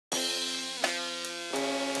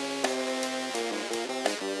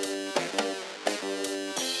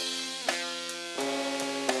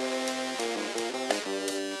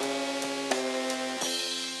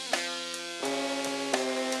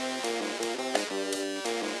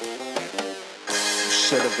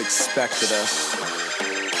should have expected us.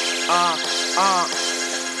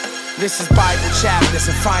 This is Bible chapters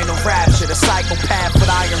and final rapture. The psychopath with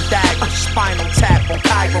iron dagger, spinal tap on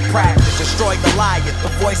chiropractor. Destroy Goliath, the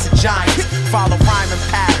voice of giants. Follow rhyming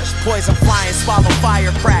patterns, poison flying, swallow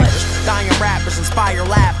firecrackers. Dying rappers inspire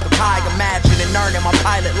laughter. High imagine and earning my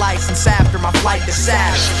pilot license after my flight to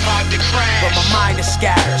Saturn. But my mind is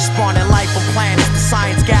scattered, spawning life on planets. The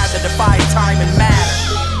science gathered, defy time and matter.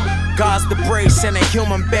 God's debris sending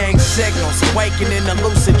human being signals, awakening a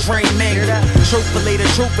lucid dreaming. Truthfully, the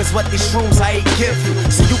truth is what these shrooms I ain't give you,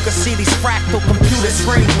 so you can see these fractal computer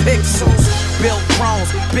screen pixels. Build drones,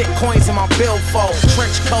 bitcoins in my billfold.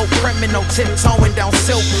 Trench coat criminal tiptoeing down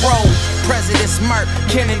Silk Road. Presidents murk,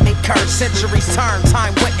 Kennedy curse. Centuries turn,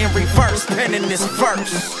 time went in reverse, penning this verse.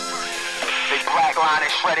 Big black line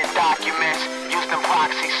and shredded documents. Used in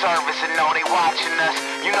proxy service and know they watching us.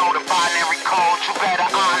 You know the binary code, you better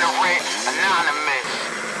honor it. Anonymous.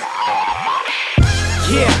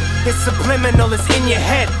 Yeah, it's subliminal, it's in your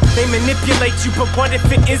head. They manipulate you, but what if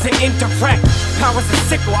it isn't indirect? Power's a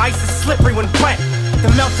sickle, ice is slippery when wet.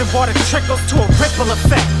 The melted water trickles to a ripple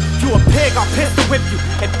effect. You a pig, I'll pistol whip you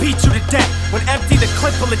and beat you to death. When empty, the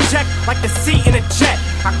clip will eject like the seat in a jet.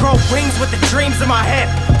 I grow wings with the dreams in my head.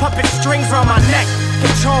 Puppet strings around my neck,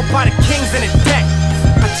 controlled by the kings in a deck.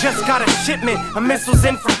 I just got a shipment of missiles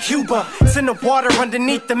in from Cuba. It's in the water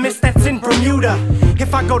underneath the mist that's in Bermuda.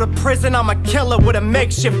 If I go to prison, I'm a killer with a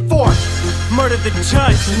makeshift fort. Murder the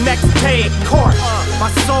judge the next day at court.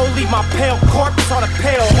 My soul leave my pale corpse on a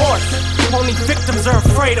pale horse. Only victims are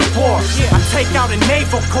afraid of war. I take out a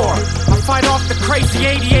naval corps. I fight off the crazy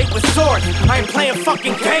 88 with swords. I ain't playing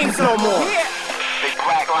fucking games no more. Big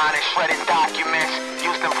black line and shredded documents.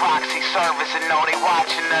 Used in proxy service and know they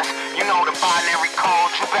watching